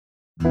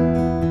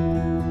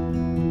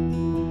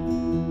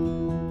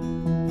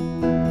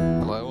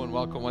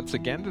once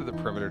again to the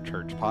Perimeter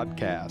Church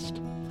podcast.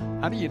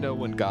 How do you know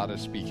when God is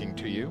speaking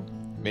to you?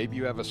 Maybe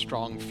you have a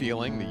strong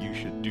feeling that you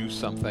should do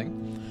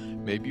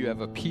something. Maybe you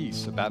have a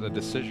peace about a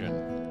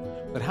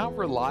decision. But how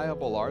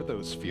reliable are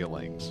those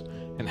feelings?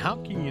 And how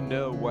can you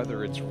know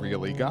whether it's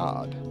really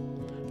God?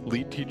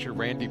 Lead teacher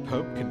Randy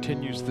Pope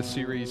continues the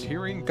series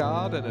Hearing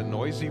God in a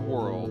Noisy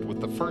World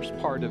with the first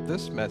part of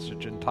this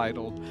message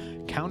entitled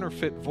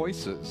Counterfeit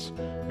Voices,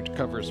 which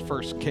covers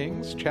 1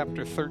 Kings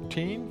chapter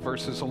 13,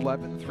 verses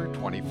 11 through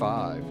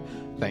 25.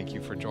 Thank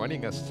you for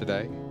joining us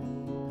today.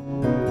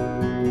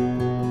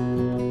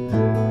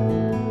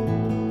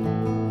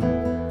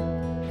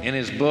 In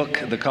his book,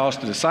 The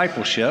Cost of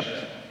Discipleship,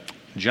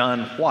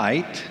 John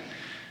White,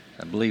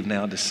 I believe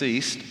now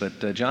deceased,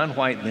 but John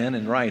White then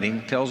in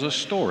writing tells a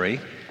story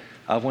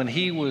of when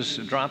he was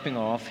dropping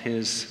off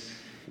his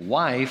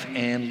wife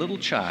and little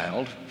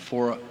child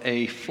for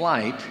a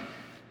flight,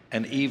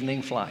 an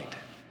evening flight.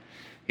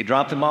 He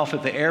dropped them off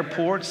at the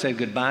airport, said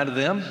goodbye to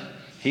them.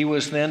 He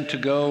was then to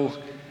go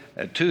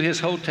to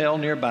his hotel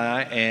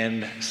nearby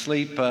and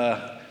sleep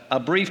a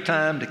brief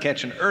time to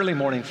catch an early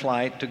morning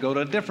flight to go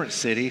to a different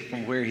city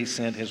from where he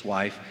sent his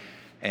wife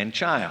and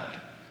child.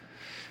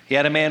 He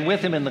had a man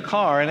with him in the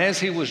car, and as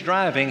he was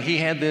driving, he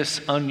had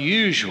this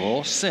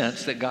unusual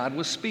sense that God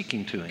was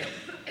speaking to him.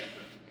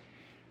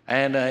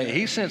 And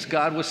he sensed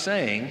God was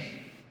saying,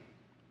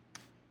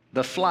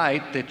 the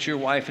flight that your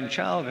wife and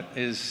child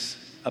is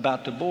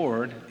about to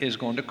board is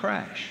going to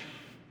crash.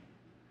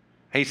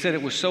 He said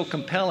it was so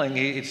compelling,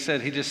 he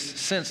said he just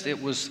sensed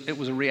it was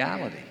a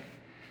reality.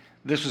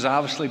 This was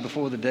obviously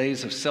before the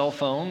days of cell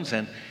phones,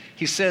 and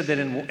he said that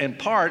in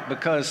part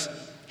because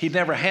he'd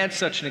never had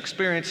such an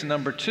experience, and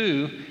number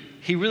two,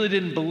 he really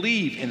didn't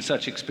believe in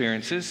such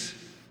experiences.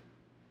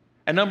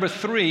 And number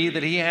three,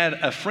 that he had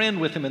a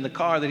friend with him in the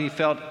car that he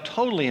felt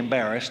totally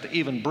embarrassed to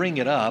even bring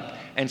it up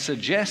and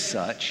suggest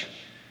such,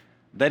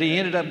 that he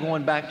ended up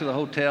going back to the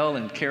hotel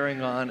and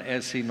carrying on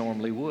as he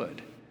normally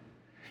would.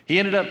 He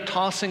ended up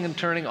tossing and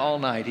turning all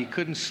night. He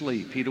couldn't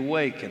sleep. He'd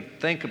awake and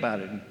think about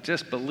it and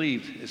just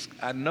believe,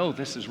 I know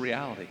this is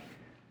reality.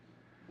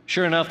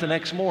 Sure enough, the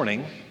next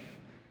morning,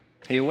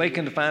 he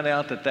awakened to find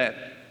out that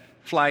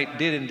flight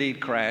did indeed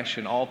crash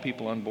and all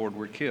people on board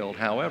were killed.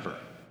 However,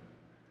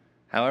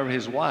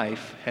 his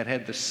wife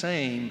had the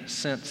same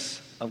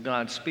sense of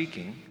God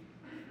speaking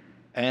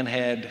and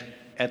had,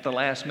 at the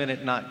last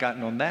minute, not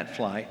gotten on that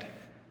flight,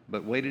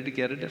 but waited to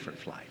get a different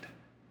flight.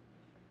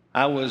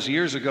 I was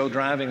years ago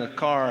driving a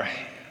car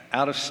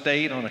out of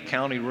state on a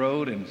county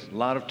road and a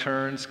lot of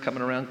turns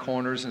coming around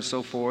corners and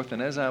so forth.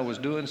 And as I was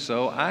doing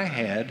so, I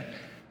had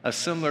a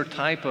similar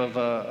type of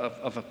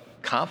a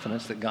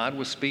confidence that God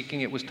was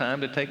speaking. It was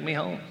time to take me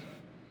home.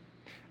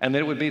 And that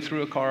it would be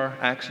through a car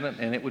accident,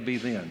 and it would be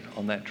then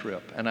on that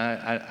trip. And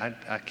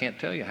I can't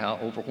tell you how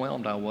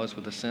overwhelmed I was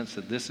with the sense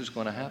that this is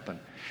going to happen.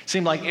 It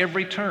seemed like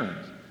every turn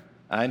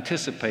I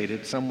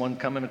anticipated someone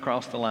coming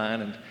across the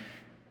line and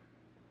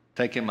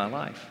taking my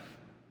life.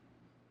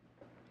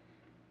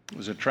 It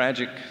was a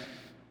tragic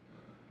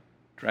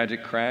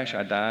crash.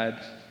 I died.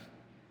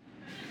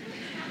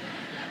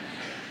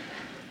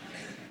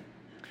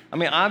 I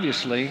mean,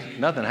 obviously,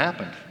 nothing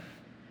happened.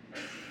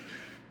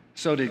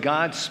 So did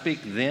God speak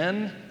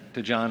then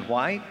to John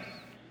White,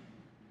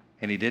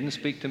 and he didn't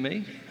speak to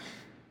me?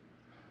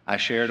 I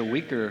shared a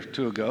week or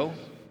two ago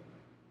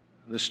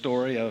the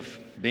story of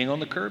being on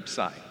the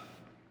curbside,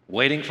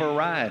 waiting for a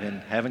ride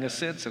and having a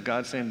sense of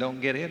God saying, don't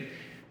get in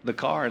the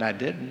car, and I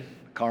didn't.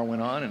 The car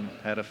went on and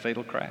had a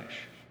fatal crash.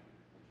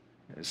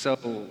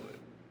 So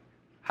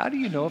how do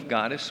you know if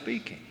God is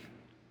speaking?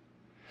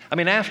 I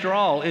mean, after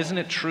all, isn't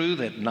it true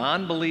that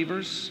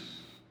non-believers,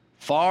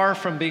 far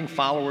from being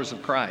followers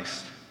of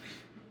Christ,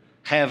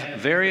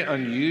 have very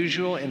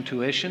unusual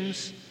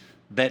intuitions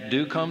that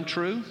do come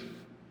true?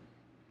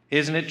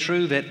 Isn't it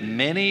true that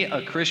many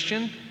a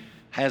Christian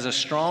has a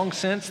strong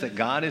sense that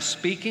God is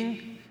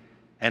speaking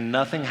and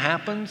nothing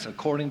happens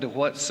according to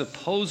what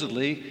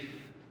supposedly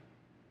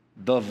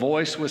the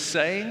voice was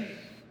saying?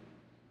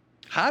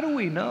 How do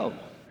we know?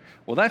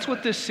 Well, that's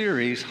what this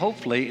series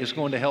hopefully is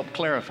going to help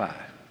clarify.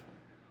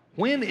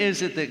 When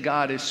is it that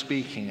God is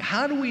speaking?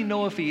 How do we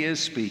know if He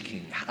is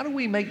speaking? How do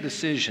we make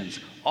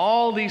decisions?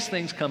 All these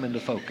things come into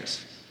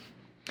focus.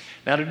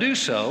 Now, to do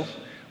so,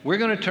 we're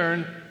going to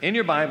turn in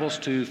your Bibles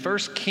to 1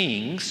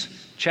 Kings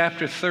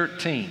chapter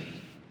 13.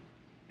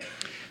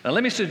 Now,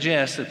 let me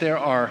suggest that there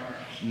are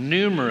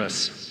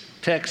numerous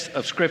texts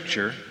of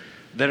Scripture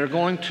that are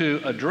going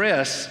to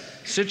address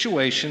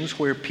situations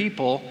where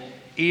people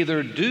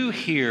either do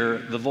hear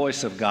the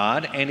voice of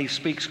God and He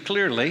speaks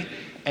clearly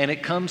and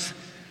it comes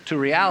to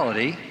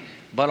reality,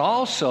 but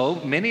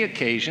also many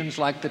occasions,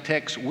 like the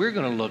text we're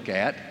going to look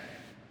at,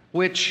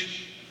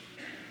 which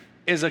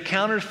is a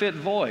counterfeit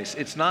voice.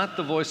 It's not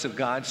the voice of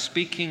God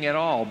speaking at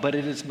all, but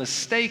it is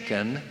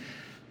mistaken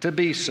to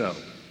be so.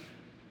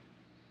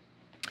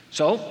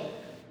 So,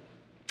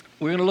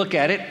 we're going to look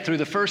at it through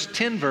the first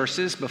 10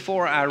 verses.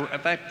 Before I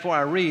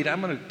read,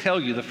 I'm going to tell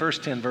you the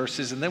first 10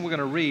 verses, and then we're going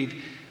to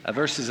read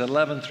verses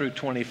 11 through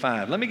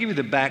 25. Let me give you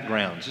the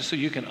background just so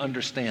you can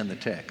understand the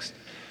text.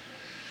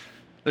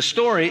 The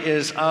story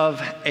is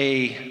of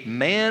a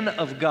man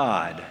of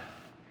God.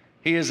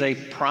 He is a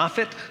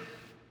prophet,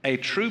 a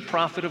true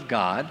prophet of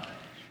God.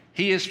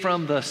 He is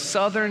from the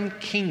southern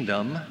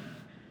kingdom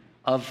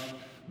of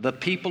the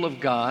people of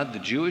God, the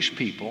Jewish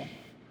people,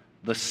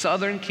 the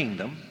southern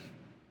kingdom.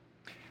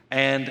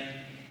 And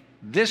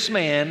this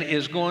man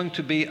is going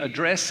to be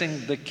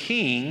addressing the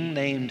king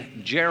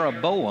named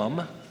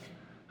Jeroboam,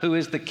 who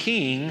is the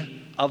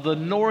king of the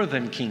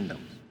northern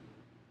kingdom,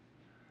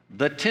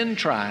 the 10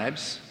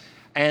 tribes.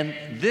 And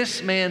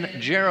this man,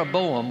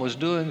 Jeroboam, was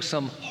doing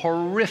some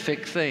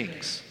horrific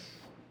things.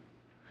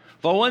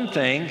 For one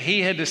thing, he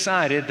had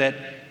decided that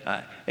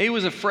he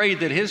was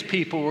afraid that his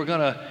people were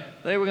going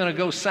to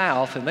go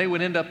south and they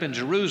would end up in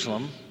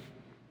Jerusalem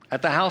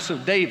at the house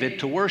of David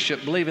to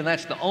worship, believing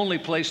that's the only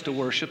place to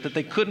worship, that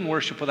they couldn't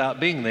worship without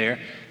being there.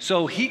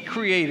 So he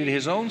created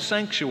his own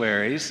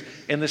sanctuaries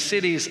in the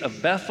cities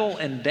of Bethel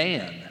and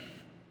Dan,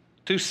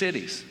 2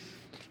 cities.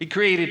 He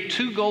created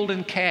 2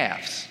 golden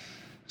calves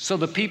so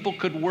the people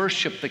could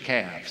worship the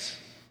calves.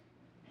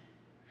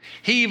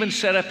 He even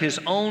set up his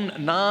own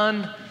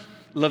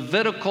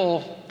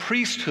non-Levitical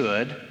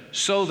priesthood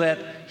so that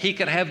he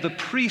could have the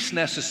priests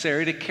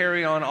necessary to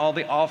carry on all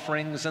the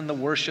offerings and the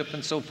worship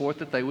and so forth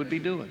that they would be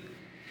doing.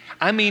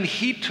 I mean,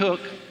 he took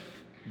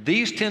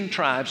these 10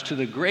 tribes to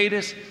the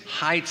greatest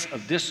heights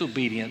of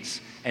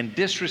disobedience and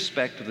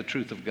disrespect of the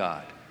truth of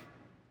God.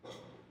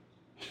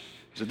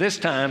 So this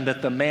time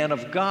that the man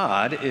of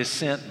God is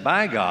sent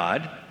by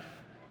God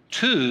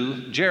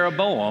to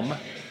Jeroboam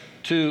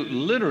to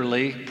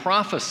literally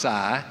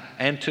prophesy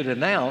and to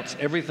denounce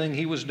everything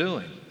he was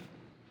doing.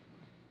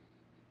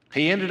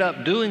 He ended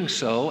up doing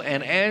so,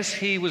 and as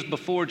he was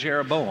before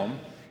Jeroboam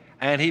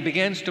and he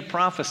begins to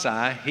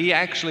prophesy, he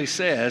actually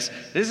says,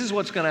 this is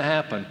what's going to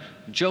happen.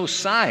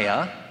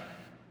 Josiah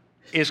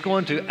is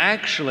going to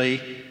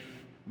actually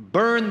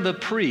burn the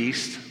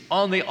priest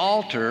on the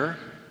altar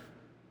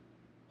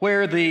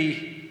where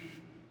the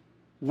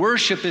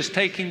worship is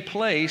taking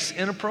place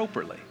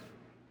inappropriately.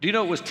 Do you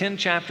know it was 10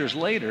 chapters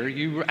later,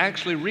 you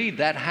actually read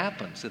that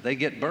happens, that they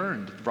get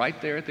burned right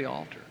there at the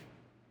altar.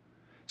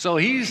 So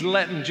he's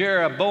letting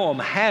Jeroboam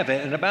have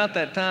it, and about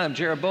that time,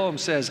 Jeroboam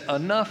says,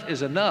 enough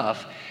is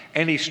enough,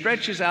 and he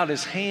stretches out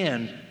his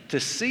hand to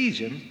seize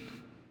him,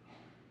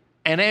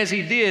 and as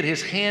he did,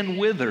 his hand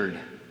withered.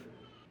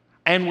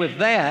 And with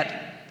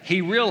that,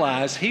 he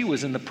realized he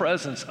was in the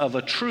presence of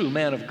a true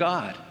man of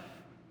God.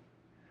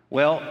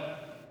 Well,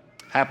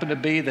 happened to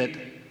be that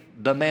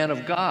the man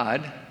of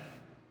God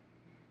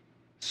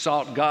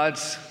sought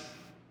God's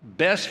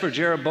best for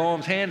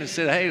Jeroboam's hand and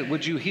said, hey,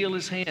 would you heal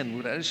his hand?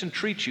 Would I just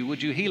entreat you?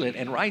 Would you heal it?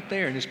 And right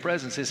there in his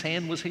presence, his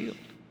hand was healed.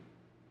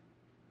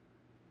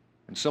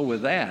 And so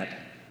with that,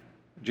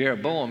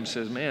 Jeroboam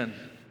says, man,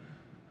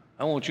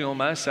 I want you on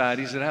my side.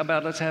 He said, how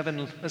about let's have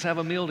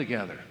a meal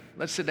together.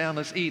 Let's sit down,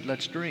 let's eat,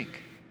 let's drink.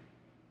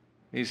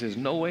 He says,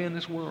 no way in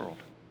this world.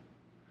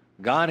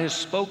 God has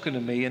spoken to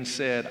me and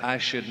said, I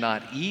should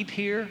not eat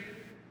here,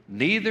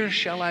 neither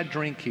shall I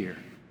drink here.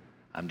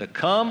 I'm to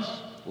come,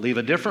 leave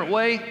a different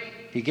way.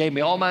 He gave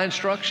me all my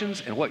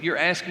instructions, and what you're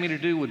asking me to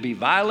do would be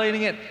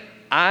violating it.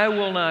 I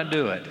will not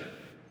do it.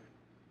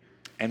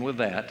 And with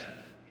that,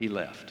 he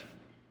left.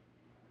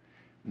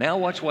 Now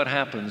watch what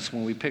happens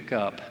when we pick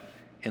up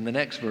in the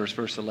next verse,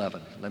 verse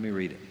 11. Let me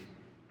read it.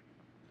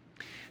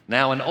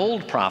 Now an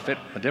old prophet,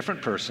 a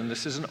different person,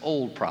 this is an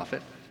old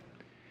prophet,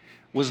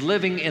 was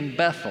living in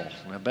Bethel.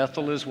 Now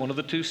Bethel is one of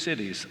the 2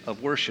 cities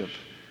of worship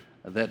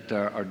that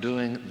are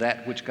doing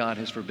that which God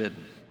has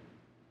forbidden.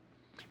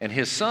 And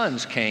his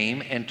sons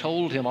came and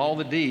told him all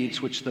the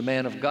deeds which the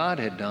man of God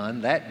had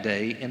done that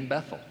day in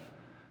Bethel,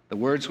 the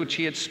words which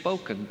he had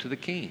spoken to the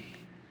king.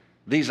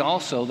 These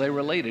also they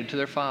related to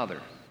their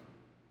father.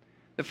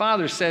 The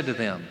father said to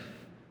them,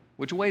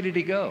 which way did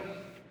he go?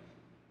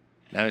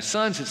 Now his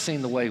sons had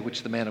seen the way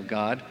which the man of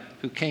God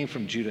who came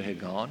from Judah had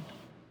gone.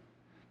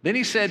 Then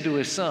he said to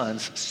his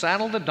sons,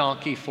 saddle the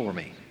donkey for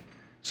me.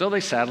 So they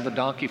saddled the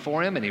donkey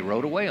for him, and he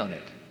rode away on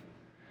it.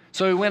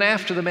 So he went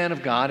after the man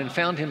of God and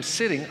found him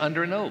sitting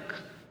under an oak.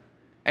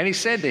 And he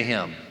said to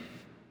him,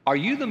 are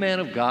you the man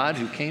of God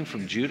who came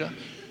from Judah?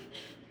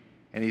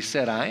 And he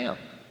said, I am.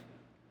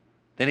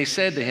 Then he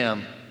said to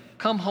him,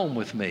 come home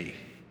with me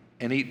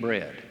and eat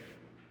bread.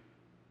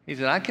 He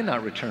said, I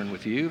cannot return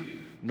with you,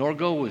 nor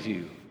go with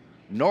you,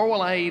 nor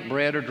will I eat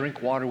bread or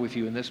drink water with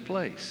you in this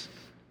place.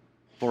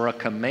 For a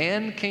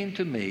command came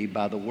to me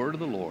by the word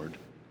of the Lord,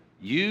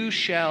 you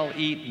shall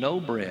eat no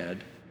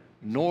bread,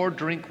 nor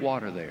drink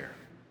water there.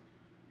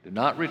 Do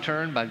not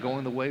return by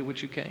going the way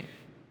which you came.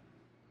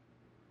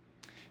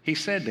 He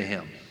said to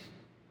him,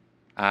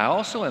 I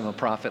also am a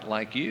prophet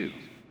like you,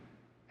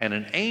 and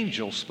an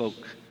angel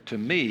spoke to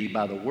me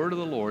by the word of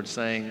the Lord,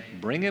 saying,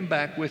 bring him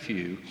back with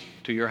you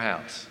to your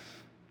house,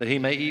 that he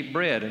may eat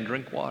bread and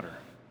drink water.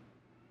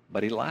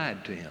 But he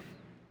lied to him.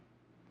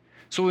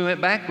 So we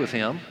went back with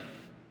him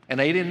and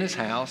ate in his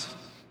house,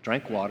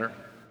 drank water.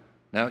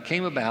 Now it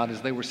came about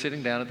as they were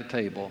sitting down at the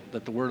table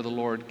that the word of the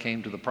Lord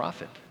came to the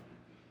prophet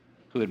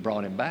who had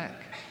brought him back.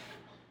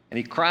 And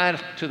he cried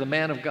to the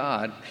man of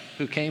God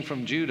who came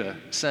from Judah,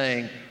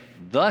 saying,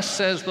 Thus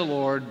says the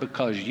Lord,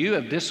 because you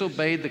have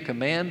disobeyed the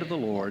command of the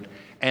Lord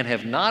and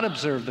have not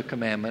observed the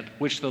commandment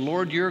which the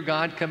Lord your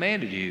God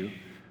commanded you,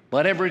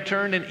 but have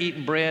returned and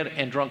eaten bread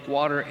and drunk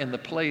water in the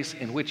place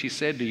in which he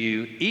said to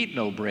you, Eat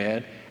no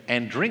bread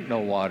and drink no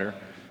water,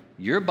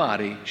 your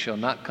body shall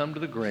not come to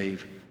the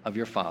grave of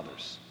your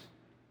fathers.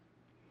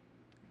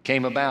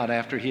 Came about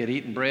after he had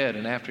eaten bread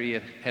and after he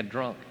had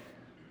drunk,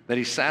 that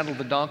he saddled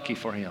the donkey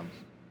for him,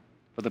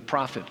 for the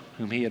prophet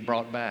whom he had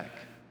brought back.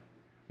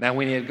 Now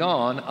when he had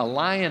gone, a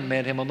lion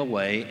met him on the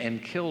way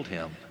and killed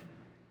him.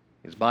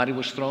 His body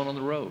was thrown on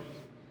the road,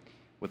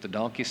 with the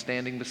donkey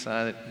standing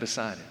beside it.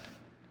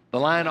 The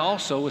lion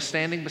also was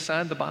standing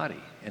beside the body,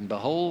 and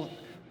behold,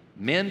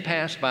 men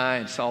passed by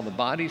and saw the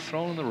body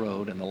thrown on the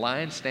road and the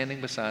lion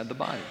standing beside the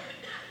body.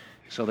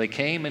 So they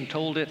came and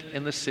told it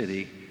in the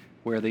city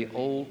where the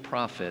old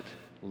prophet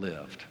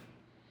lived.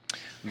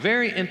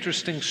 Very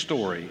interesting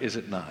story, is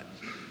it not?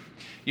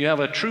 You have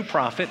a true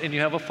prophet and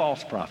you have a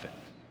false prophet.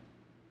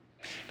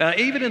 Now,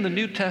 even in the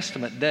New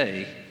Testament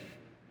day,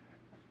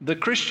 the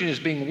Christian is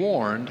being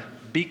warned,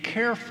 be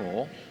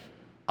careful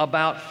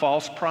about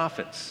false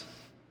prophets.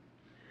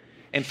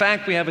 In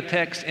fact, we have a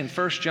text in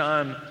 1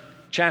 John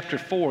chapter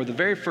 4, the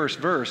very first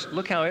verse.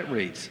 Look how it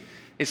reads.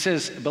 It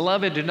says,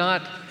 Beloved, do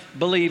not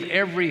believe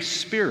every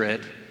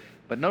spirit,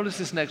 but notice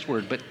this next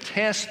word, but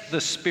test the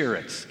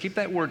spirits. Keep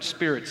that word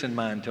spirits in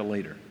mind till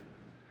later.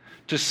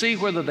 To see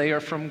whether they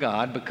are from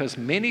God, because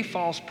many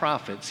false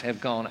prophets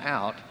have gone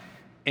out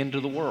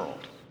into the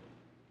world.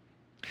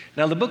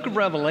 Now, the book of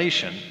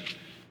Revelation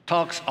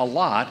talks a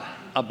lot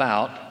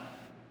about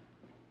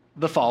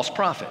the false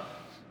prophet.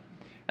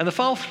 And the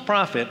false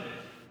prophet,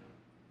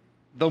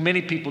 though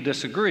many people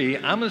disagree,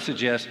 I'm going to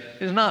suggest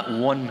is not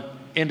one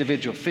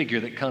individual figure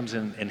that comes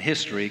in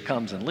history,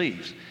 comes and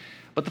leaves.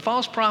 But the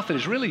false prophet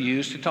is really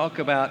used to talk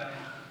about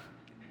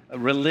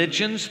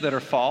religions that are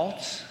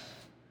false,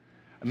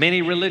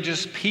 many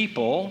religious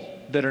people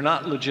that are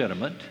not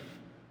legitimate,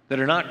 that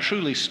are not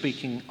truly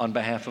speaking on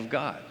behalf of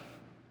God.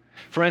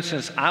 For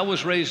instance, I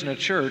was raised in a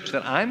church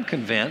that I'm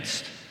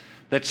convinced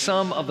that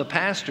some of the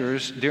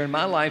pastors during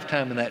my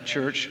lifetime in that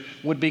church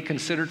would be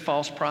considered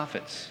false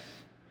prophets.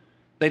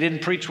 They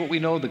didn't preach what we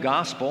know of the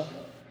gospel.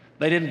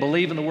 They didn't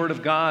believe in the Word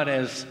of God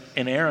as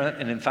inerrant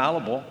and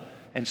infallible,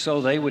 and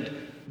so they would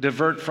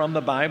divert from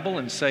the Bible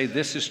and say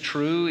this is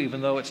true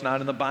even though it's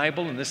not in the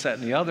Bible and this, that,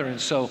 and the other. And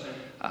so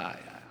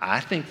I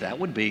think that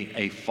would be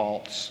a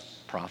false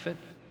prophet.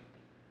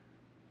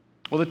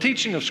 Well, the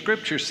teaching of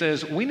Scripture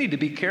says we need to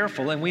be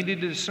careful and we need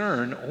to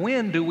discern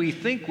when do we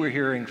think we're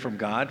hearing from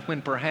God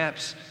when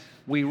perhaps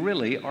we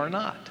really are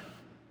not.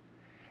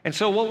 And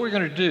so what we're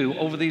going to do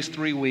over these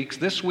 3 weeks,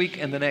 this week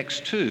and the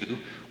next 2,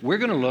 we're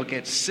going to look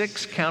at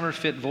 6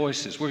 counterfeit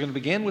voices. We're going to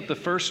begin with the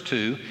first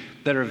 2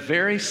 that are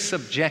very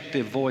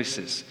subjective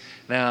voices.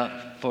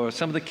 Now, for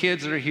some of the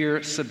kids that are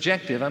here,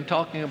 subjective, I'm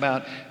talking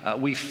about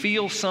we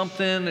feel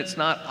something, it's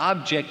not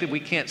objective, we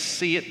can't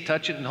see it,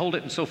 touch it, and hold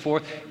it, and so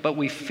forth, but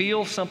we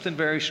feel something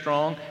very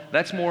strong.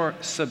 That's more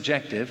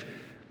subjective.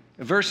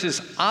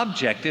 Versus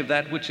objective,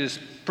 that which is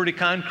pretty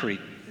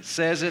concrete. It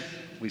says it,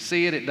 we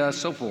see it, it does,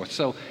 so forth.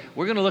 So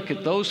we're going to look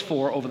at those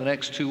 4 over the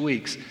next 2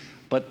 weeks.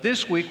 But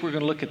this week, we're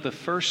going to look at the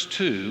first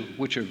 2,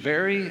 which are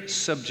very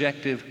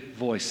subjective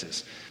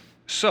voices.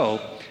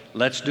 So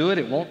let's do it.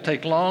 It won't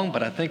take long,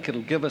 but I think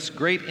it'll give us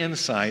great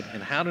insight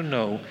in how to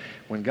know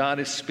when God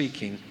is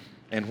speaking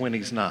and when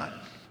He's not.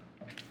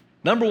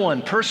 Number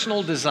 1,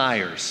 personal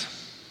desires.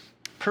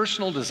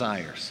 Personal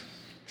desires.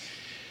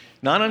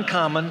 Not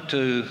uncommon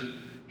to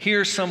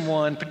hear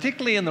someone,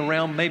 particularly in the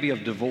realm maybe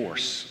of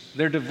divorce.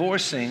 They're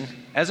divorcing,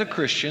 as a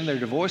Christian, they're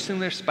divorcing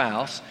their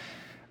spouse.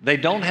 They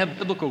don't have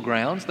biblical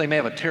grounds. They may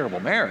have a terrible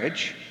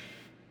marriage,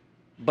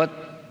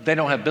 but they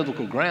don't have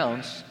biblical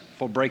grounds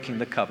for breaking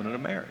the covenant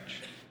of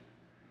marriage.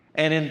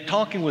 And in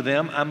talking with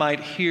them, I might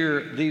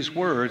hear these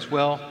words,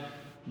 well,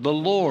 the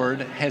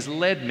Lord has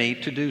led me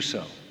to do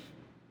so.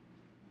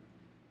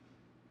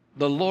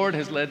 The Lord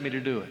has led me to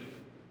do it.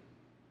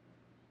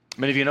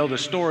 Many of you know the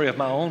story of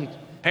my own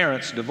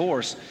parents'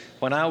 divorce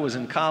when I was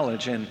in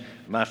college, and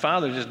my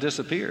father just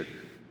disappeared.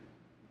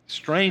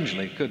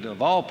 Strangely, could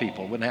of all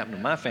people, wouldn't happen to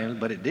my family,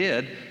 but it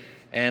did.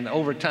 And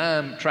over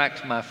time,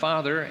 tracked my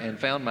father and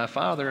found my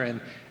father.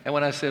 And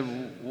when I said,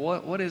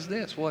 "What is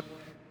this?"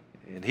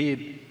 And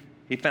he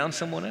found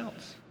someone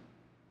else.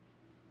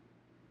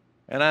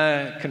 And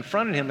I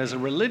confronted him as a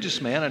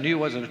religious man. I knew he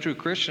wasn't a true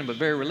Christian, but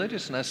very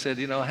religious. And I said,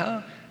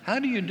 how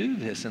do you do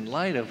this in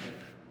light of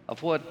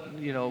what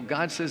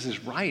God says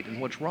is right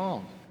and what's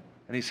wrong?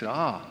 And he said,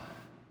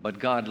 but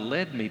God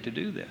led me to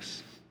do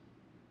this.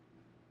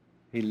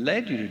 He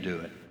led you to do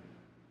it.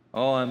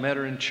 Oh, I met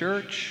her in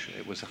church.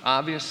 It was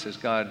obvious as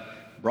God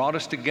brought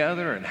us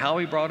together and how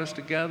He brought us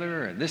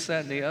together and this,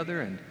 that, and the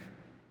other. And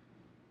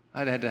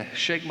I'd had to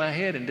shake my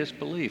head in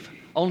disbelief,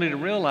 only to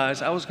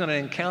realize I was going to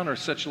encounter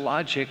such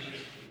logic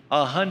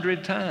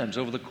 100 times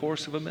over the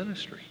course of a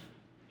ministry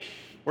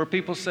where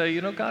people say,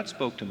 God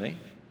spoke to me.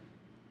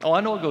 Oh,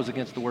 I know it goes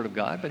against the Word of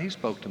God, but He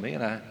spoke to me,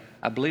 and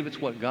I believe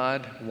it's what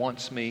God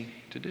wants me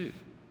to do.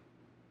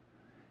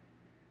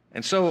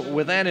 And so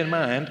with that in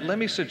mind, let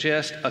me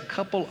suggest a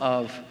couple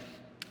of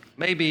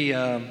maybe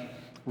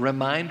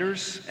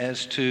reminders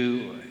as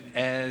to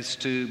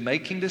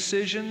making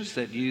decisions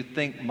that you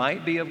think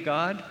might be of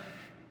God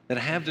that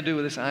have to do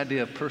with this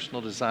idea of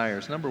personal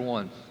desires. Number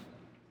one,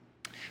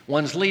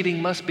 one's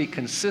leading must be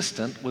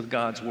consistent with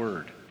God's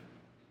Word.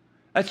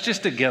 That's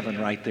just a given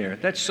right there.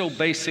 That's so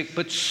basic,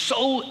 but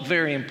so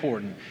very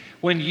important.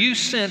 When you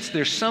sense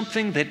there's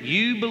something that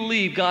you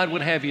believe God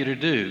would have you to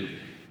do,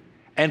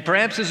 and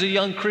perhaps as a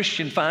young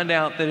Christian find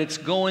out that it's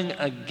going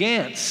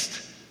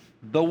against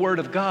the Word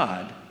of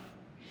God,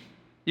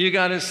 you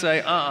got to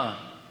say,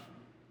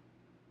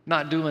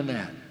 not doing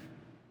that.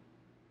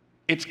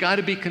 It's got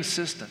to be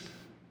consistent.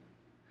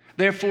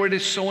 Therefore, it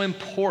is so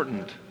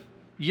important.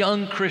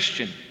 Young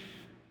Christian,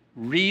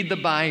 read the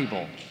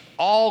Bible.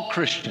 All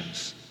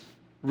Christians,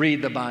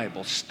 read the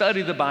Bible,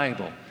 study the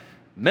Bible,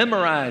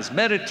 memorize,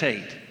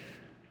 meditate,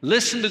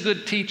 listen to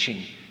good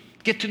teaching,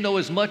 get to know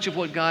as much of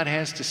what God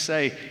has to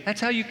say.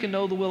 That's how you can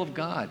know the will of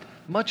God.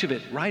 Much of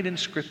it right in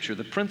Scripture.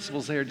 The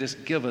principles there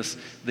just give us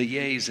the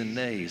yays and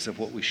nays of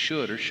what we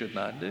should or should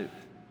not do.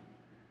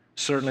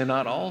 Certainly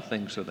not all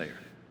things are there.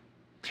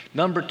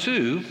 Number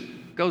two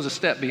goes a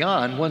step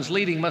beyond. One's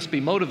leading must be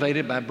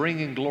motivated by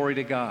bringing glory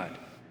to God.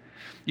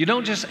 You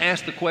don't just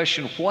ask the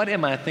question, what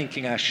am I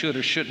thinking I should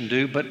or shouldn't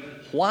do, but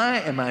why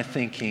am I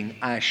thinking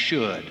I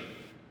should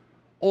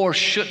or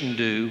shouldn't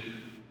do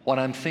what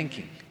I'm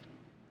thinking?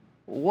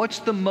 What's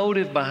the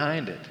motive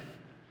behind it?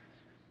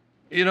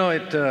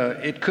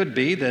 It could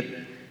be that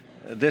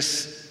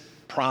this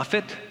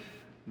prophet,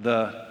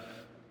 the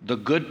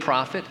good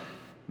prophet,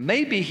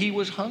 maybe he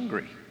was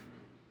hungry.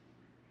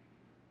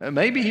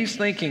 Maybe he's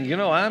thinking,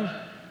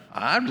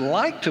 I'd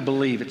like to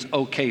believe it's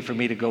okay for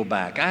me to go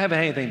back. I haven't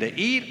had anything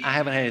to eat. I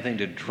haven't had anything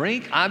to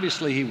drink.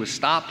 Obviously, he was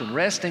stopped and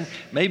resting.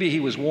 Maybe he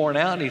was worn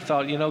out and he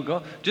thought,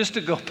 just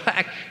to go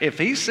back. If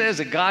he says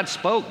that God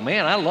spoke,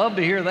 man, I love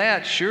to hear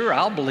that. Sure,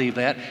 I'll believe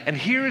that. And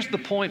here's the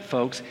point,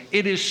 folks.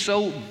 It is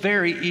so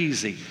very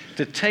easy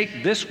to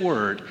take this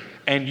word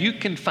and you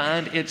can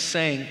find it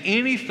saying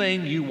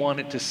anything you want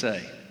it to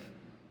say.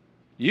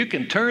 You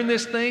can turn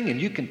this thing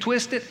and you can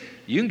twist it.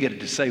 You can get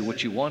it to say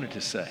what you want it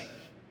to say.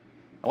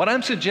 What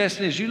I'm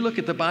suggesting is you look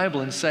at the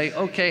Bible and say,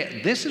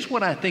 okay, this is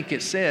what I think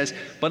it says,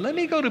 but let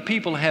me go to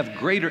people who have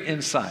greater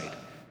insight,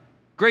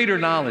 greater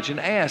knowledge, and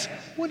ask,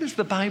 what does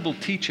the Bible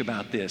teach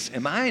about this?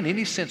 Am I in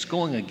any sense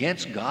going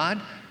against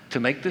God to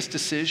make this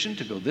decision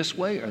to go this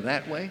way or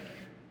that way?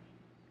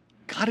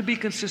 Got to be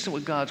consistent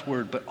with God's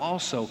Word, but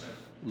also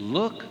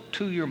look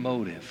to your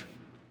motive.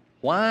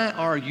 Why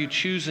are you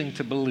choosing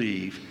to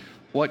believe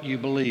what you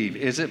believe?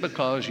 Is it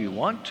because you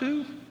want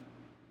to?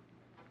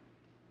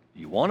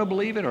 You want to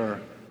believe it,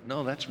 or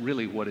no, that's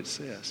really what it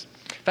says.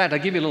 In fact, I'll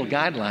give you a little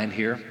guideline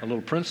here, a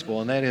little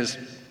principle, and that is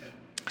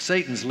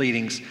Satan's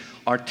leadings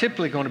are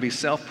typically going to be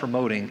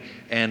self-promoting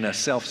and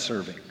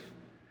self-serving.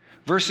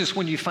 Versus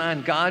when you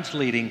find God's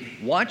leading,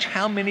 watch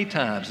how many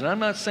times, and I'm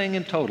not saying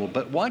in total,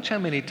 but watch how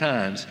many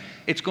times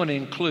it's going to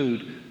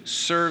include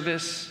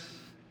service,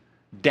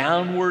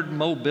 downward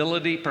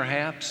mobility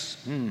perhaps.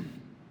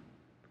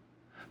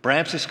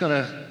 Perhaps it's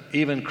going to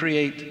even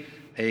create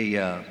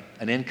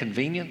an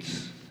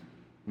inconvenience,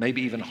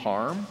 maybe even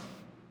harm.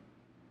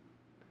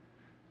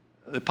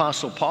 The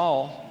Apostle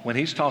Paul, when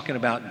he's talking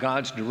about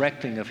God's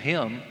directing of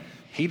him,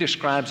 he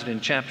describes it in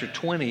chapter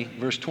 20,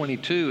 verse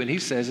 22, and he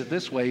says it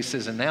this way. He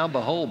says, "And now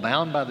behold,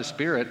 bound by the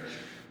Spirit,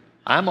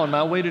 I'm on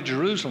my way to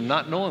Jerusalem,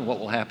 not knowing what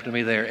will happen to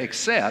me there,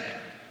 except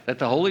that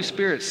the Holy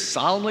Spirit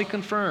solemnly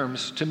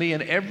confirms to me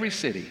in every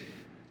city,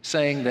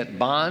 saying that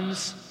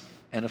bonds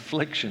and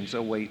afflictions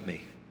await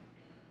me."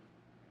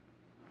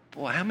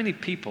 Boy, how many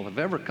people have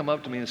ever come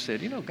up to me and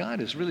said, God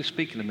is really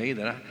speaking to me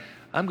that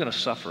I'm going to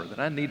suffer, that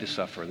I need to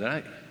suffer,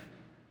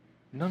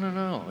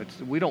 No.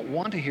 We don't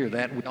want to hear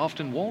that. We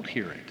often won't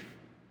hear it.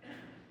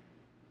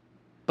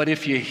 But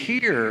if you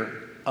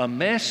hear a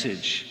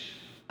message,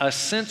 a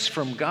sense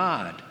from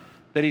God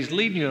that He's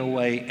leading you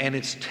away and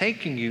it's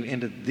taking you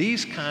into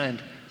these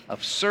kind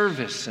of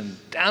service and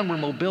downward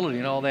mobility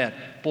and all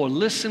that, boy,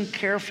 listen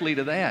carefully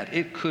to that.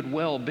 It could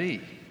well be.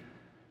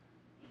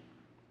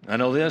 I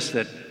know this,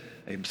 that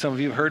some of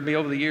you have heard me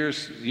over the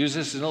years use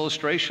this as an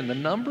illustration. The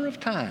number of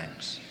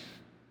times,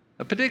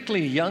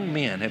 particularly young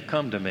men, have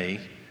come to me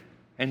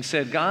and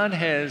said, God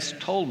has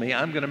told me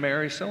I'm going to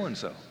marry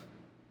so-and-so.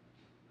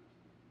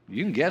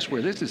 You can guess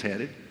where this is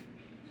headed.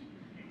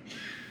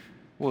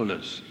 Well,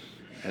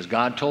 has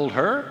God told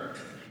her?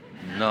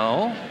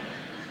 No,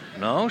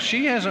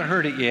 she hasn't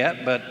heard it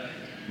yet, but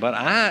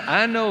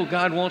I know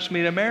God wants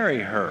me to marry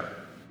her.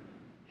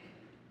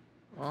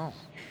 Oh.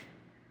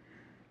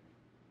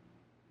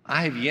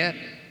 I have yet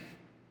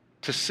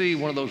to see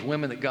one of those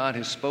women that God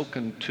has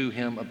spoken to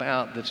him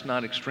about that's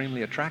not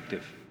extremely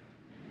attractive.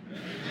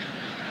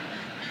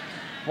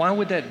 Why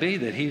would that be,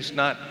 that he's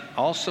not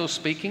also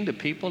speaking to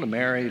people to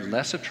marry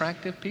less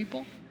attractive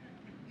people?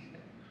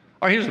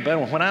 Or here's a better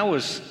one. When I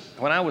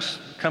was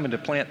coming to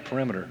plant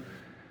Perimeter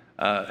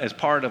as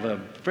part of a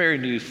very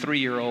new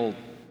 3-year-old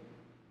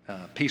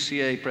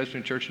PCA,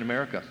 Presbyterian Church in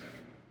America,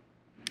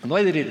 and the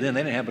way they did it then,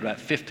 they didn't have about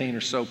 15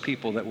 or so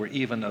people that were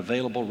even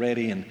available,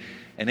 ready, and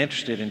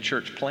interested in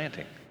church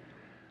planting.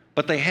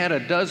 But they had a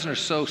dozen or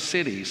so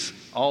cities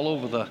all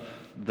over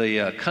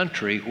the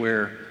country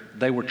where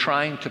they were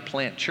trying to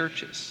plant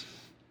churches.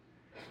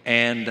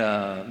 And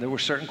there were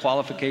certain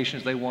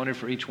qualifications they wanted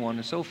for each one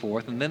and so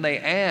forth. And then they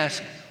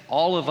asked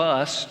all of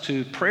us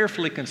to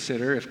prayerfully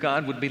consider if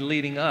God would be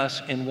leading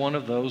us in one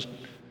of those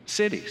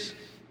cities.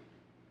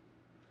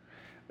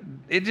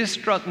 It just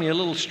struck me a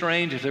little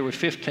strange if there were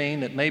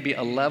 15, that maybe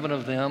 11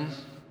 of them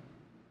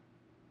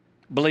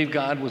believed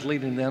God was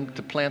leading them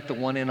to plant the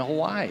one in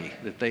Hawaii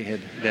that they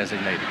had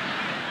designated.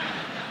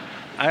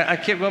 I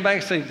kept going back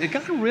and saying, did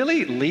God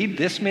really lead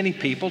this many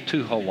people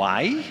to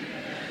Hawaii?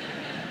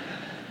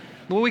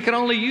 Well, we could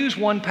only use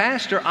one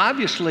pastor.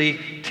 Obviously,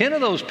 10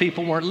 of those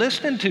people weren't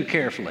listening too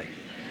carefully.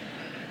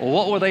 Well,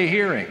 what were they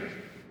hearing?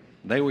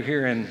 They were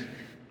hearing,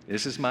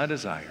 this is my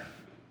desire.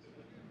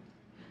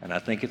 And I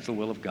think it's the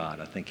will of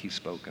God. I think He's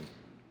spoken.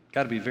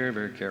 Got to be very,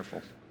 very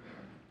careful.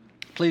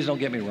 Please don't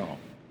get me wrong.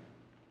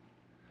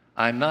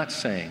 I'm not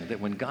saying that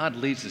when God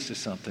leads us to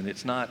something,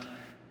 it's not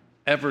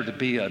ever to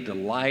be a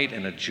delight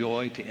and a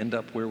joy to end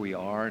up where we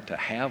are, to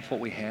have what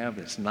we have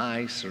that's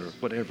nice or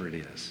whatever it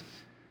is.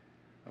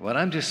 But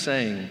I'm just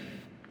saying,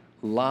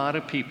 a lot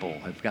of people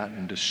have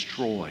gotten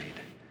destroyed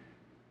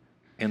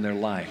in their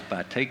life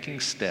by taking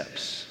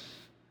steps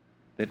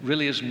that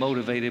really is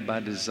motivated by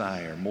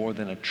desire more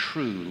than a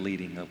true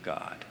leading of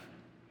God.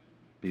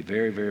 Be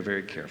very, very,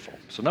 very careful.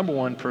 So number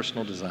one,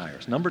 personal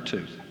desires. Number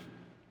two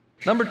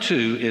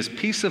is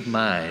peace of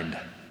mind.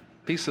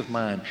 Peace of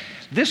mind.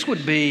 This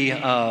would be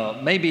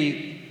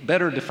maybe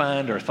better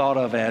defined or thought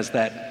of as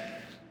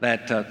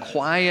that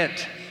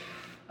quiet,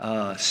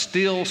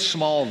 still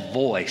small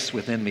voice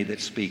within me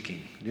that's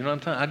speaking. You know what I'm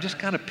talking? I've just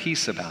got a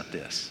peace about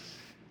this.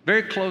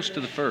 Very close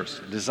to the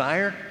first.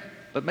 Desire,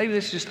 but maybe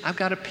it's just I've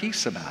got a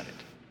peace about it.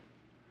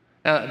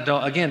 Now,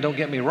 don't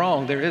get me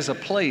wrong, there is a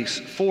place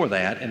for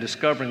that in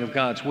discovering of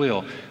God's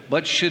will,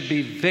 but should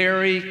be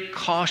very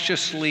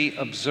cautiously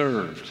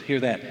observed. Hear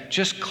that?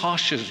 Just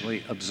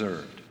cautiously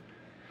observed.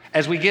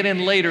 As we get in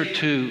later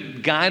to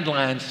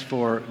guidelines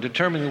for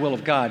determining the will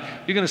of God,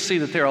 you're going to see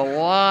that there are a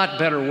lot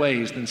better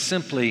ways than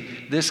simply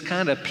this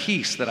kind of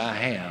peace that I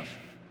have,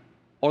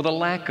 or the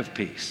lack of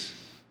peace.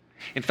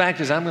 In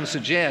fact, as I'm going to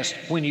suggest,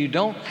 when you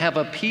don't have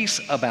a peace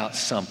about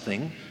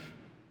something,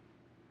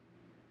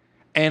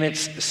 and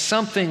it's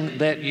something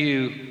that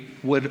you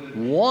would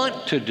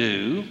want to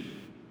do,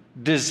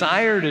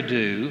 desire to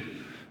do,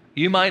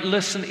 you might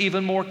listen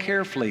even more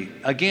carefully.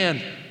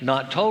 Again,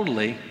 not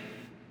totally,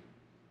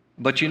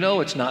 but you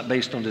know it's not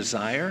based on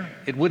desire.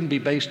 It wouldn't be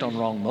based on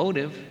wrong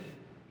motive.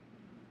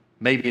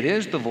 Maybe it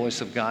is the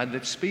voice of God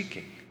that's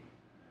speaking.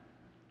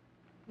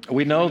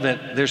 We know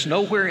that there's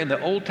nowhere in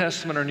the Old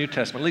Testament or New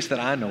Testament, at least that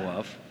I know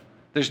of,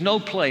 there's no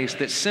place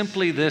that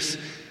simply this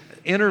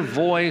inner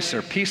voice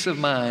or peace of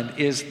mind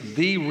is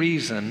the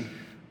reason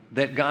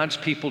that God's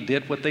people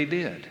did what they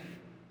did.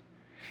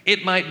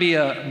 It might be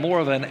more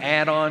of an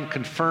add-on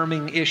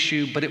confirming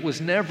issue, but it was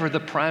never the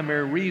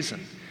primary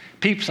reason.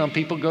 Some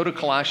people go to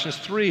Colossians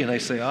 3 and they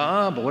say,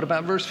 but what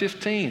about verse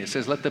 15? It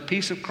says, let the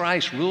peace of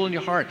Christ rule in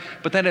your heart.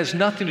 But that has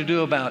nothing to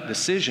do about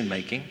decision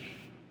making.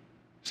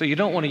 So you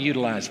don't want to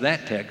utilize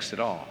that text at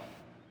all.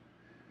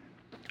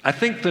 I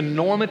think the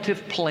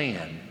normative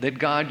plan that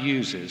God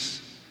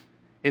uses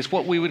is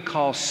what we would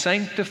call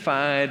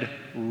sanctified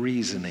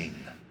reasoning.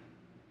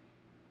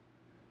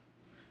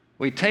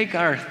 We take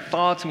our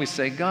thoughts and we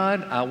say,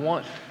 God, I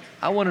want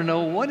to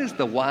know what is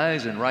the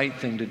wise and right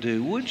thing to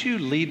do. Would you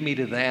lead me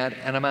to that?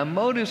 And my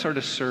motives are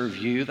to serve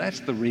you. That's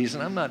the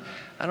reason.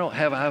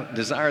 I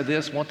desire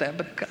this, want that.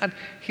 But God,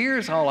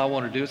 here's all I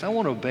want to do is I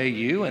want to obey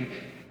you.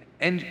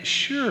 And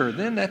sure,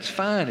 then that's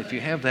fine if you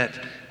have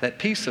that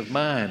peace of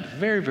mind.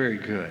 Very, very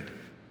good.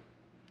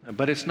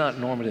 But it's not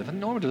normative.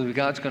 And normatively,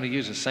 God's going to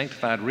use a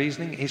sanctified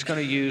reasoning. He's going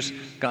to use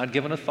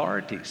God-given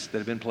authorities that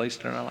have been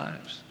placed in our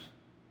lives.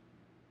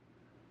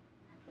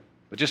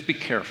 But just be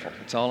careful.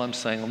 That's all I'm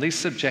saying. On these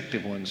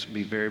subjective ones,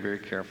 be very, very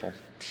careful.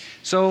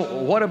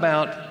 So what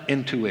about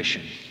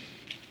intuition?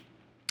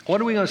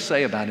 What are we going to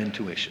say about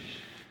intuition?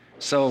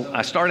 So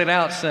I started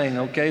out saying,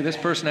 okay, this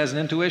person has an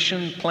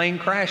intuition, plane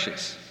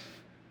crashes.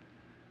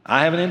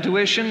 I have an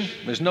intuition,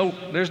 there's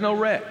no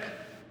wreck.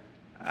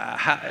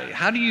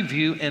 How do you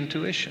view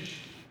intuition?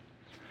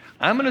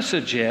 I'm going to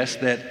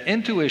suggest that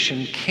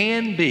intuition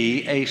can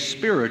be a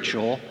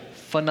spiritual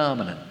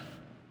phenomenon.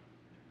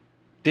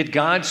 Did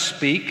God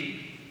speak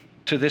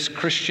to this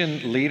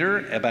Christian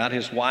leader about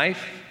his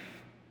wife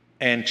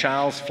and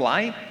child's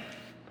flight?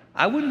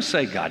 I wouldn't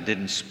say God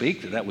didn't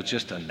speak, that was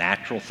just a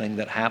natural thing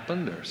that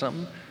happened or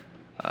something.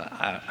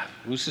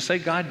 Who's to say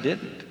God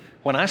didn't?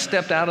 When I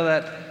stepped out of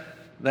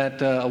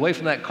that away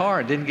from that car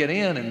and didn't get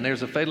in and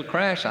there's a fatal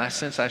crash, I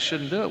sense I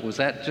shouldn't do it. Was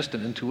that just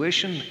an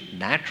intuition,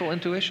 natural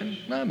intuition?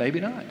 No, maybe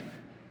not.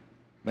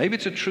 Maybe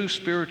it's a true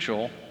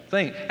spiritual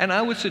thing. And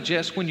I would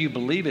suggest when you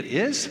believe it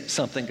is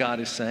something God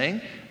is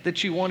saying,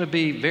 that you want to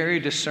be very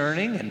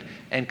discerning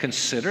and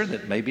consider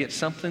that maybe it's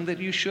something that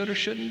you should or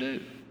shouldn't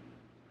do.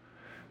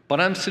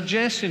 But I'm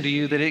suggesting to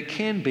you that it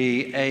can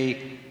be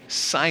a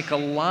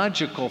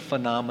psychological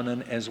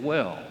phenomenon as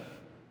well.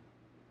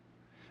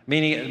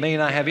 Meaning it may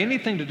not have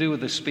anything to do with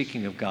the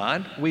speaking of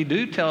God. We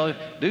do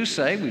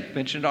say, we've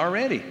mentioned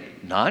already,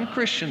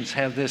 non-Christians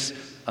have this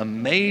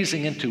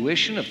amazing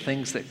intuition of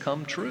things that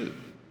come true.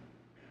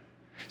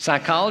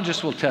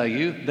 Psychologists will tell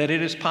you that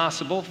it is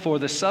possible for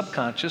the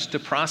subconscious to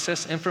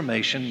process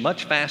information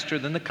much faster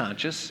than the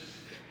conscious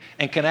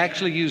and can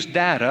actually use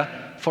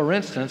data, for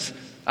instance,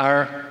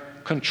 our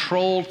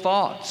controlled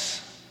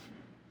thoughts,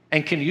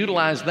 and can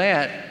utilize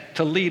that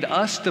to lead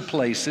us to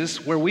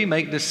places where we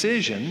make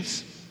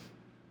decisions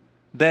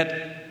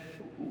that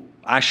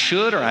I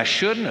should or I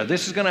shouldn't, or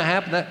this is going to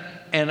happen,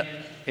 and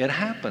it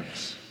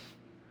happens.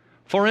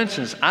 For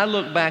instance, I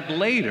look back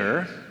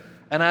later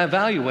and I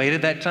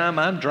evaluated that time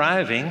I'm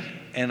driving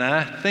and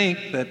I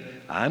think that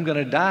I'm going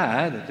to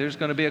die, that there's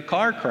going to be a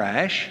car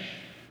crash,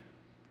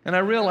 and I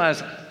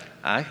realize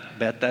I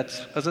bet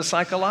that was a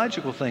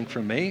psychological thing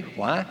for me.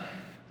 Why?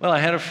 Well, I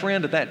had a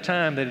friend at that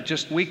time that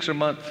just weeks or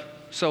months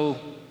so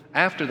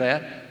after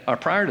that, or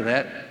prior to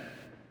that,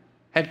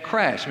 had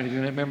crashed. I mean, if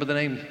you remember the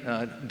name,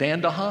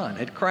 Dan DeHaan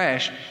had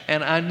crashed,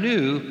 and I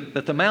knew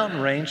that the mountain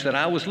range that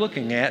I was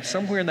looking at,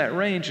 somewhere in that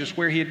range is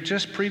where he had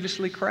just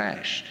previously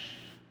crashed.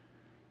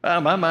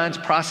 My mind's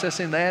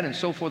processing that and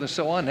so forth and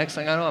so on. Next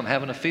thing I know, I'm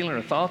having a feeling or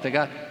a thought.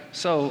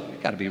 So you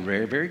got to be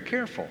very, very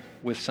careful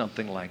with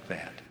something like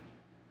that.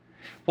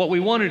 What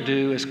we want to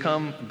do is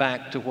come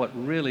back to what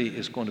really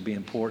is going to be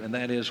important, and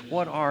that is,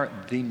 what are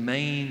the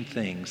main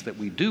things that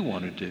we do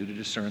want to do to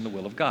discern the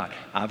will of God?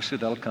 Obviously,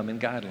 that'll come in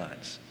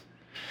guidelines.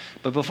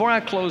 But before I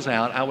close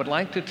out, I would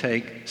like to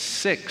take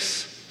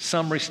 6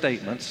 summary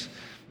statements.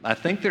 I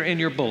think they're in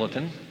your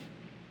bulletin,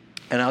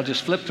 and I'll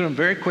just flip through them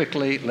very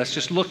quickly. Let's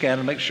just look at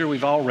them, make sure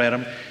we've all read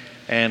them,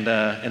 and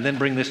then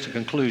bring this to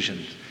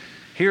conclusions.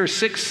 Here are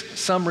 6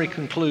 summary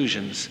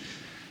conclusions.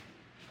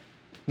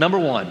 Number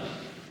 1,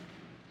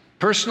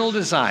 personal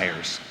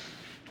desires,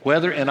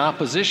 whether in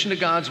opposition to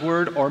God's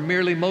word or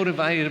merely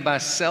motivated by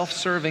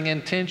self-serving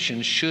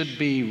intentions, should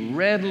be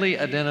readily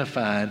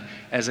identified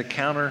as a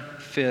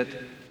counterfeit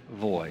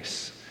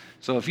voice.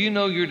 So if you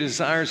know your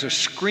desires are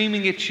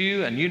screaming at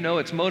you and you know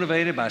it's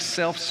motivated by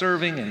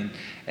self-serving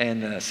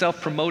and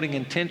self-promoting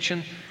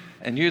intention,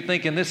 and you're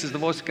thinking this is the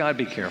voice of God,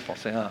 be careful.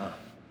 Say,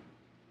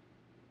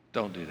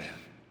 don't do that.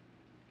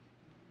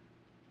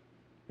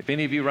 If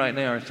any of you right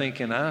now are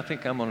thinking, I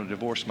think I'm going to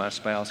divorce my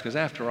spouse because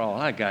after all,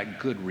 I got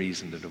good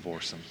reason to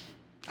divorce them.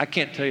 I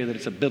can't tell you that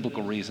it's a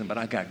biblical reason, but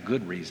I got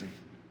good reason.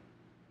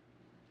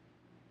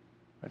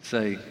 I'd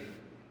say,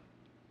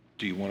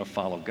 do you want to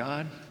follow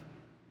God?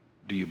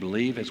 Do you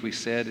believe, as we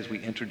said, as we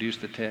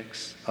introduced the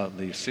text of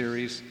the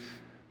series,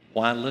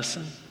 why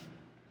listen?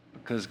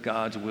 Because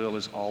God's will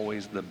is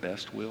always the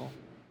best will.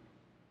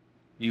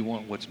 You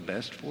want what's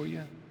best for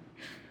you?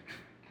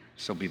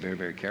 So be very,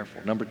 very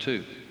careful. Number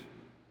 2,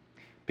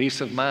 peace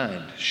of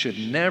mind should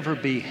never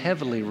be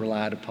heavily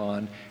relied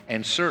upon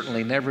and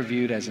certainly never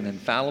viewed as an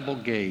infallible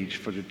gauge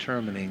for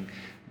determining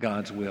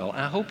God's will.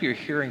 I hope you're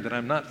hearing that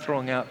I'm not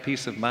throwing out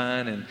peace of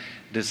mind and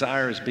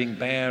desire as being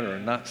bad or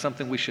not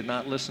something we should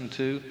not listen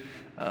to.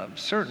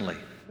 Certainly,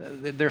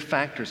 they're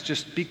factors.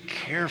 Just be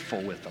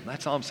careful with them.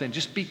 That's all I'm saying.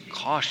 Just be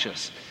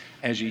cautious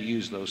as you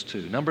use those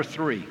 2. Number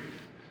 3,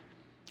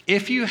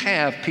 if you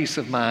have peace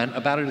of mind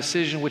about a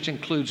decision which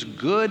includes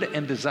good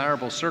and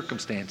desirable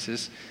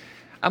circumstances,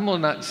 I'm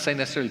going to not say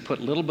necessarily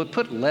put little, but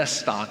put less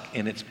stock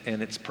in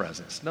its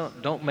presence.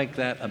 Don't make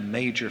that a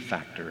major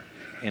factor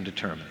in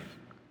determining.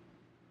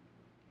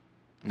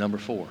 Number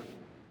 4,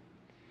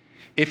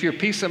 if your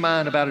peace of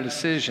mind about a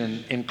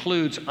decision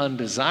includes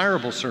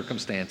undesirable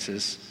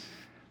circumstances,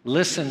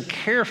 listen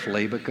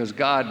carefully because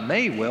God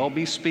may well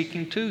be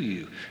speaking to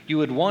you. You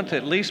would want to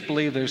at least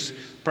believe there's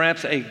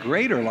perhaps a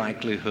greater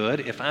likelihood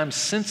if I'm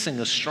sensing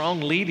a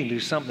strong leading to do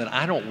something that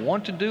I don't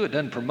want to do, it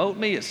doesn't promote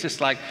me, it's just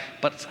like,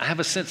 but I have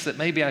a sense that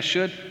maybe I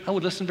should, I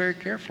would listen very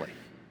carefully.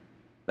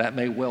 That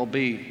may well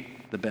be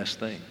the best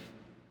thing.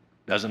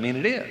 Doesn't mean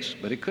it is,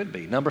 but it could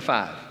be. Number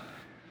 5,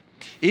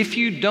 if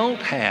you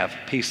don't have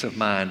peace of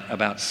mind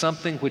about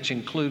something which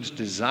includes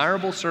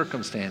desirable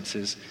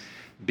circumstances,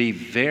 be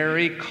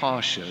very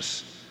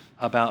cautious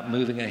about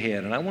moving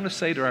ahead. And I want to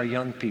say to our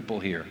young people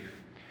here,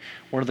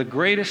 one of the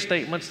greatest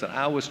statements that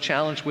I was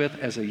challenged with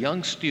as a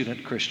young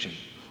student, Christian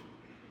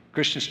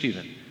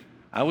student,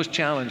 I was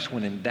challenged,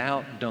 when in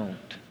doubt,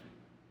 don't.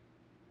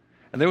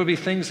 And there would be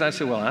things I'd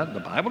say, well, the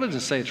Bible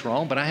doesn't say it's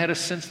wrong, but I had a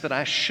sense that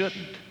I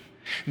shouldn't.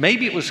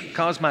 Maybe it was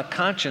because my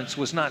conscience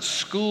was not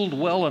schooled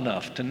well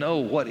enough to know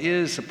what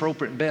is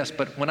appropriate and best,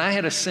 but when I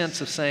had a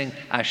sense of saying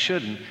I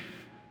shouldn't,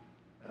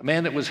 a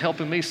man that was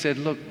helping me said,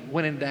 look,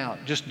 when in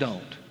doubt, just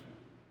don't.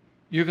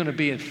 You're going to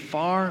be in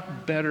far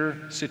better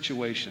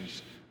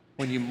situations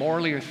when you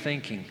morally are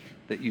thinking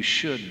that you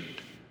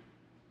shouldn't,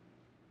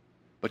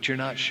 but you're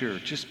not sure.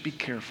 Just be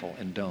careful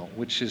and don't,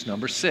 which is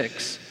number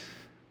 6.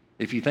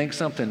 If you think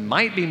something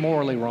might be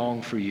morally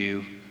wrong for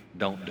you,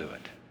 don't do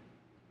it.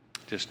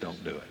 Just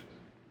don't do it.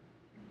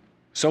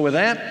 So with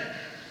that,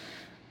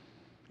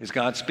 is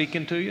God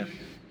speaking to you?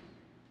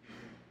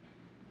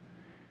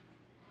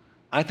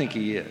 I think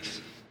He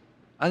is.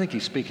 I think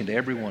He's speaking to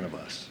every one of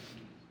us.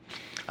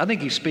 I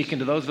think He's speaking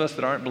to those of us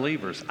that aren't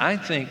believers. I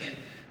think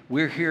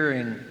we're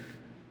hearing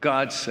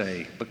God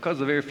say, because of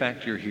the very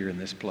fact you're here in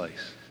this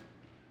place,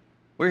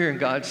 we're hearing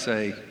God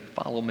say,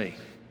 follow me.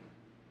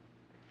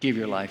 Give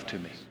your life to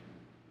me.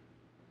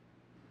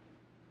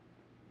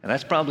 And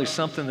that's probably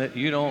something that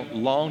you don't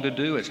long to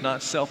do. It's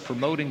not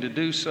self-promoting to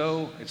do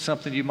so. It's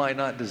something you might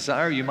not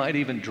desire. You might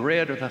even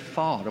dread or the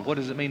thought of what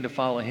does it mean to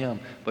follow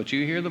Him. But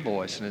you hear the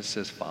voice and it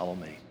says, follow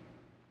me.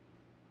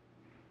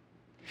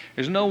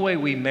 There's no way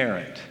we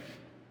merit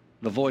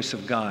the voice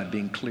of God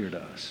being clear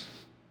to us.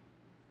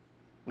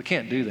 We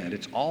can't do that.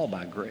 It's all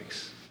by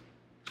grace.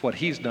 It's what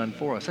He's done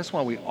for us. That's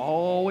why we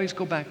always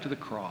go back to the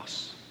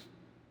cross.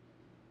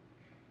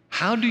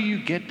 How do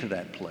you get to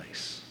that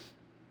place?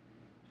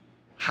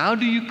 How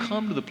do you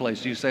come to the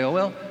place? Do you say, oh,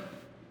 well,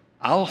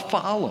 I'll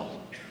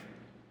follow?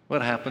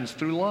 What happens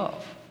through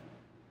love?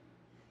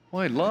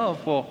 Why,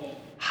 love? Well,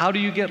 how do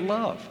you get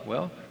love?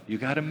 Well, you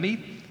got to meet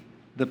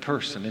the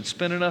person and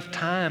spend enough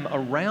time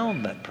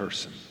around that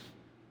person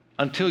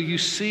until you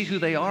see who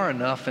they are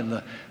enough and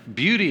the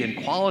beauty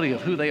and quality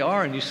of who they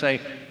are, and you say,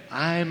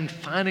 I'm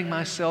finding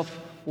myself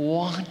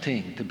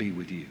wanting to be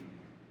with you.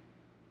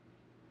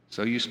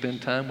 So you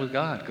spend time with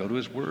God, go to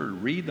His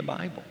Word, read the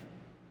Bible.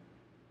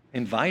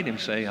 Invite Him,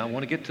 say, I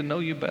want to get to know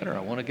you better. I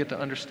want to get to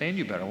understand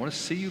you better. I want to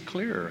see you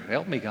clearer.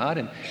 Help me, God,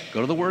 and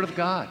go to the Word of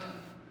God.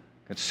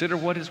 Consider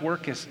what His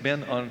work has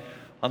been on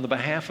the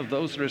behalf of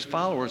those that are His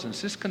followers, and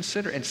just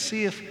consider and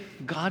see if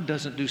God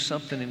doesn't do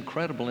something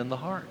incredible in the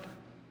heart.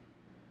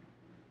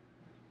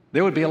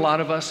 There would be a lot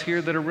of us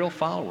here that are real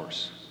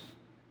followers.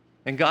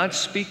 And God's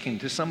speaking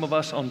to some of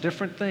us on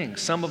different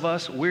things. Some of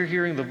us, we're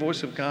hearing the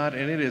voice of God,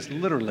 and it is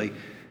literally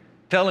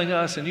telling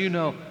us, and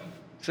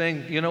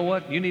saying, you know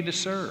what, you need to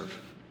serve.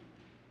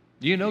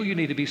 You know you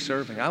need to be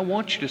serving. I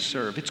want you to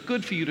serve. It's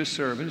good for you to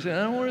serve. And you say,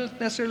 I don't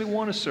necessarily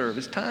want to serve.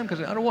 It's time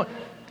because I don't want.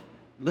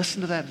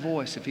 Listen to that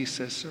voice if He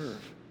says serve.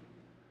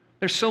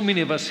 There's so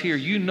many of us here,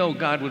 you know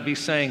God would be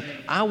saying,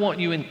 I want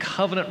you in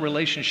covenant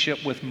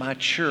relationship with my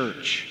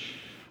church.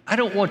 I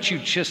don't want you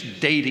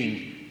just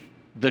dating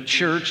the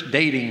church,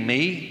 dating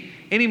me,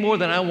 any more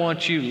than I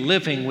want you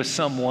living with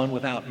someone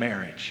without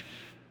marriage.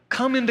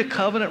 Come into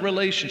covenant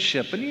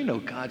relationship. And you know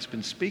God's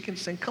been speaking,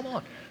 saying, come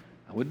on,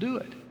 I would do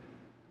it.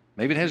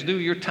 Maybe it has to do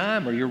with your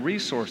time or your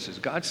resources.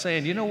 God's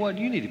saying, you know what?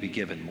 You need to be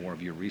given more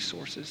of your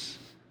resources.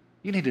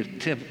 You need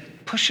to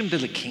push them to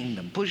the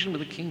kingdom. Push them to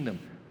the kingdom.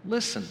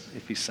 Listen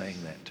if He's saying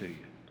that to you.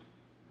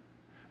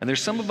 And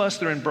there's some of us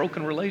that are in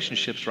broken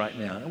relationships right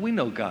now. And we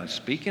know God's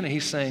speaking. And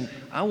He's saying,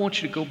 I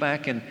want you to go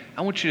back and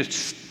I want you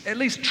to at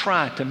least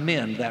try to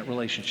mend that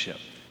relationship.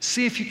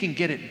 See if you can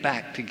get it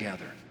back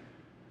together.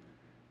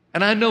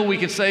 And I know we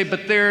can say,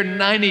 but they're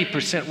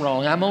 90%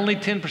 wrong. I'm only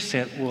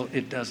 10%. Well,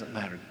 it doesn't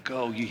matter.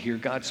 Go. You hear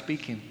God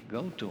speaking.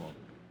 Go to Him.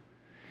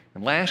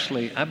 And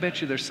lastly, I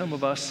bet you there's some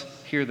of us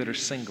here that are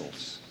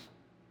singles.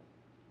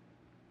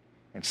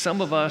 And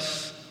some of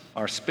us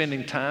are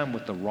spending time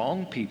with the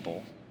wrong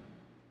people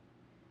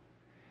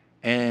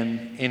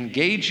and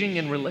engaging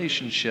in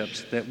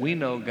relationships that we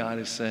know God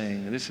is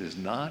saying, this is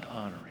not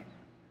honoring.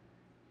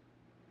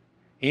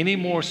 Any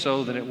more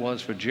so than it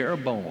was for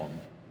Jeroboam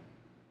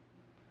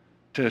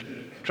to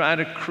try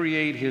to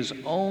create his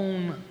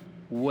own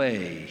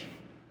way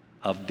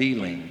of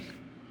dealing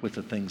with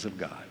the things of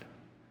God.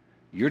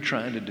 You're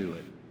trying to do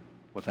it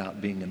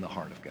without being in the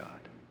heart of God.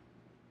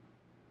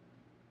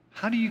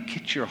 How do you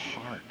get your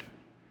heart?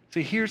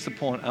 See, here's the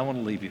point I want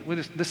to leave you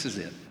with. This is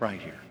it right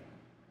here.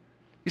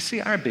 You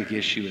see, our big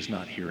issue is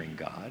not hearing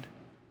God.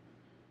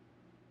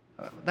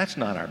 That's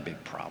not our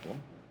big problem.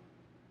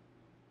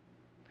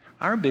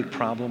 Our big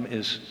problem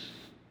is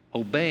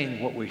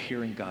obeying what we're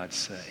hearing God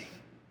say.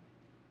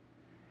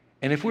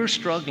 And if we're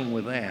struggling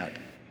with that,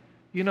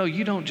 you know,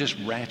 you don't just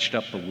ratchet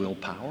up the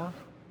willpower.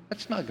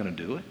 That's not going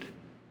to do it.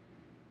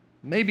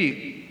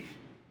 Maybe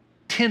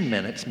 10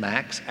 minutes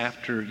max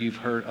after you've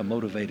heard a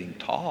motivating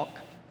talk,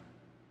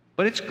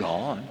 but it's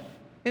gone.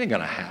 It ain't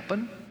going to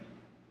happen.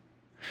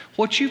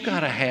 What you've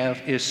got to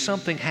have is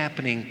something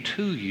happening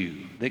to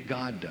you that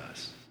God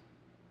does.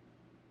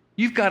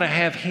 You've got to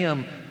have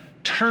Him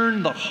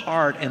turn the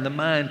heart and the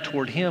mind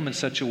toward Him in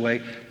such a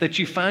way that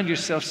you find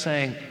yourself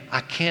saying,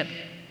 I can't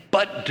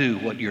but do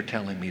what you're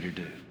telling me to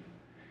do.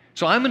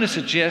 So I'm going to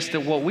suggest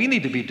that what we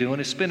need to be doing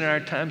is spending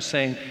our time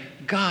saying,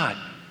 God,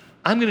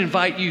 I'm going to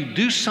invite you,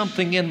 do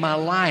something in my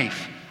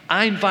life.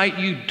 I invite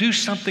you, do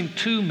something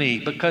to me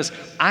because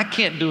I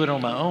can't do it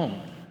on my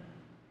own.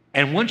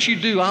 And once you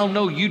do, I'll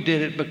know you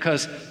did it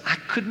because I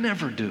could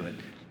never do it.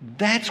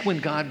 That's when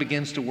God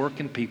begins to work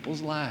in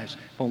people's lives.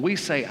 When we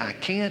say, I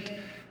can't,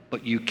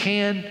 but you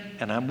can,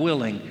 and I'm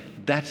willing,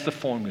 that's the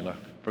formula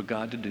for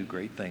God to do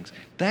great things.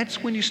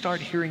 That's when you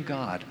start hearing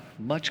God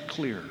much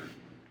clearer.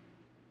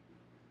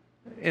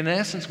 In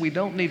essence, we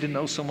don't need to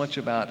know so much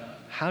about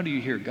how do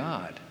you hear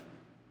God,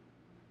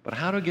 but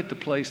how to get to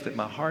the place that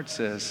my heart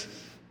says,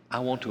 I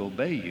want to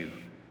obey you.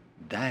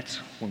 That's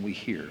when we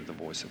hear the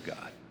voice of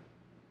God.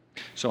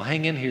 So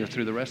hang in here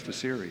through the rest of the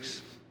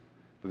series,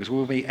 because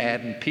we'll be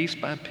adding piece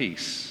by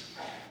piece.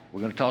 We're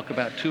going to talk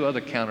about two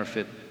other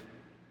counterfeit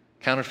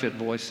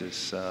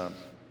voices,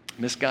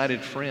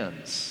 misguided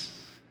friends,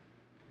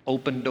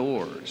 open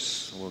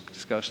doors. We'll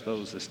discuss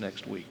those this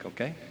next week,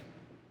 okay?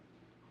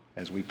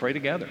 As we pray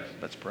together,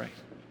 let's pray.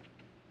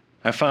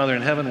 Our Father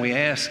in heaven, we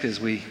ask as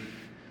we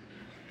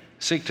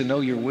seek to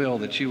know your will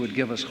that you would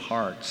give us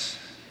hearts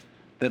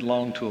that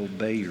long to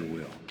obey your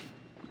will.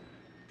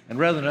 And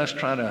rather than us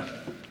try to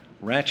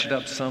ratchet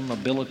up some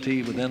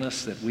ability within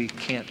us that we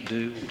can't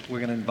do, we're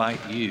going to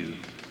invite you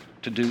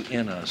to do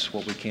in us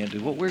what we can't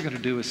do. What we're going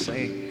to do is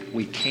say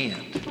we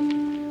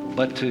can't,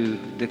 but to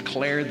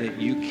declare that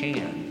you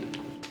can,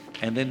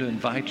 and then to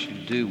invite you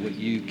to do what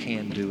you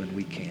can do and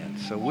we can't.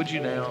 So would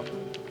you now,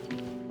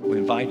 we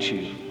invite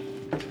you,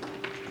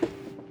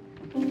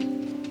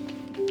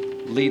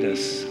 lead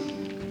us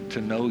to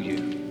know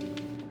you,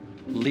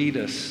 lead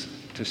us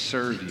to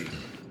serve you,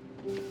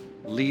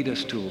 lead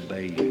us to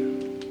obey you.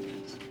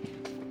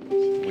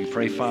 We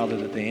pray, Father,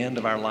 that at the end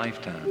of our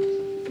lifetime,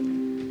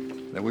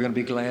 that we're going to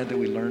be glad that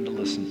we learned to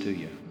listen to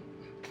you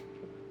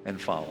and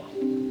follow.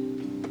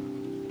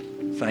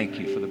 Thank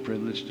you for the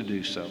privilege to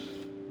do so.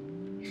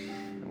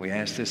 And we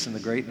ask this in the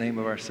great name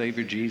of our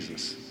Savior,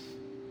 Jesus.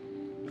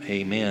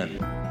 Amen.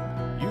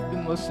 You've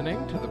been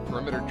listening to the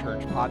Perimeter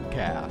Church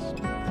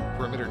podcast.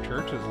 Perimeter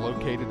Church is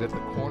located at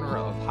the corner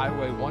of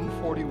Highway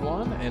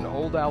 141 and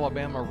Old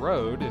Alabama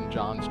Road in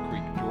Johns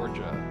Creek,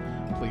 Georgia.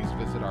 Please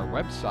visit our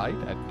website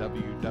at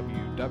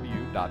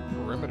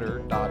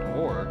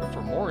www.perimeter.org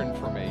for more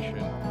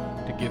information,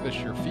 to give us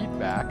your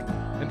feedback,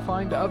 and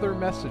find other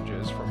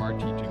messages from our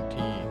teaching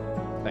team.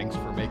 Thanks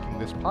for making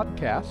this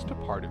podcast a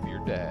part of your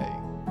day.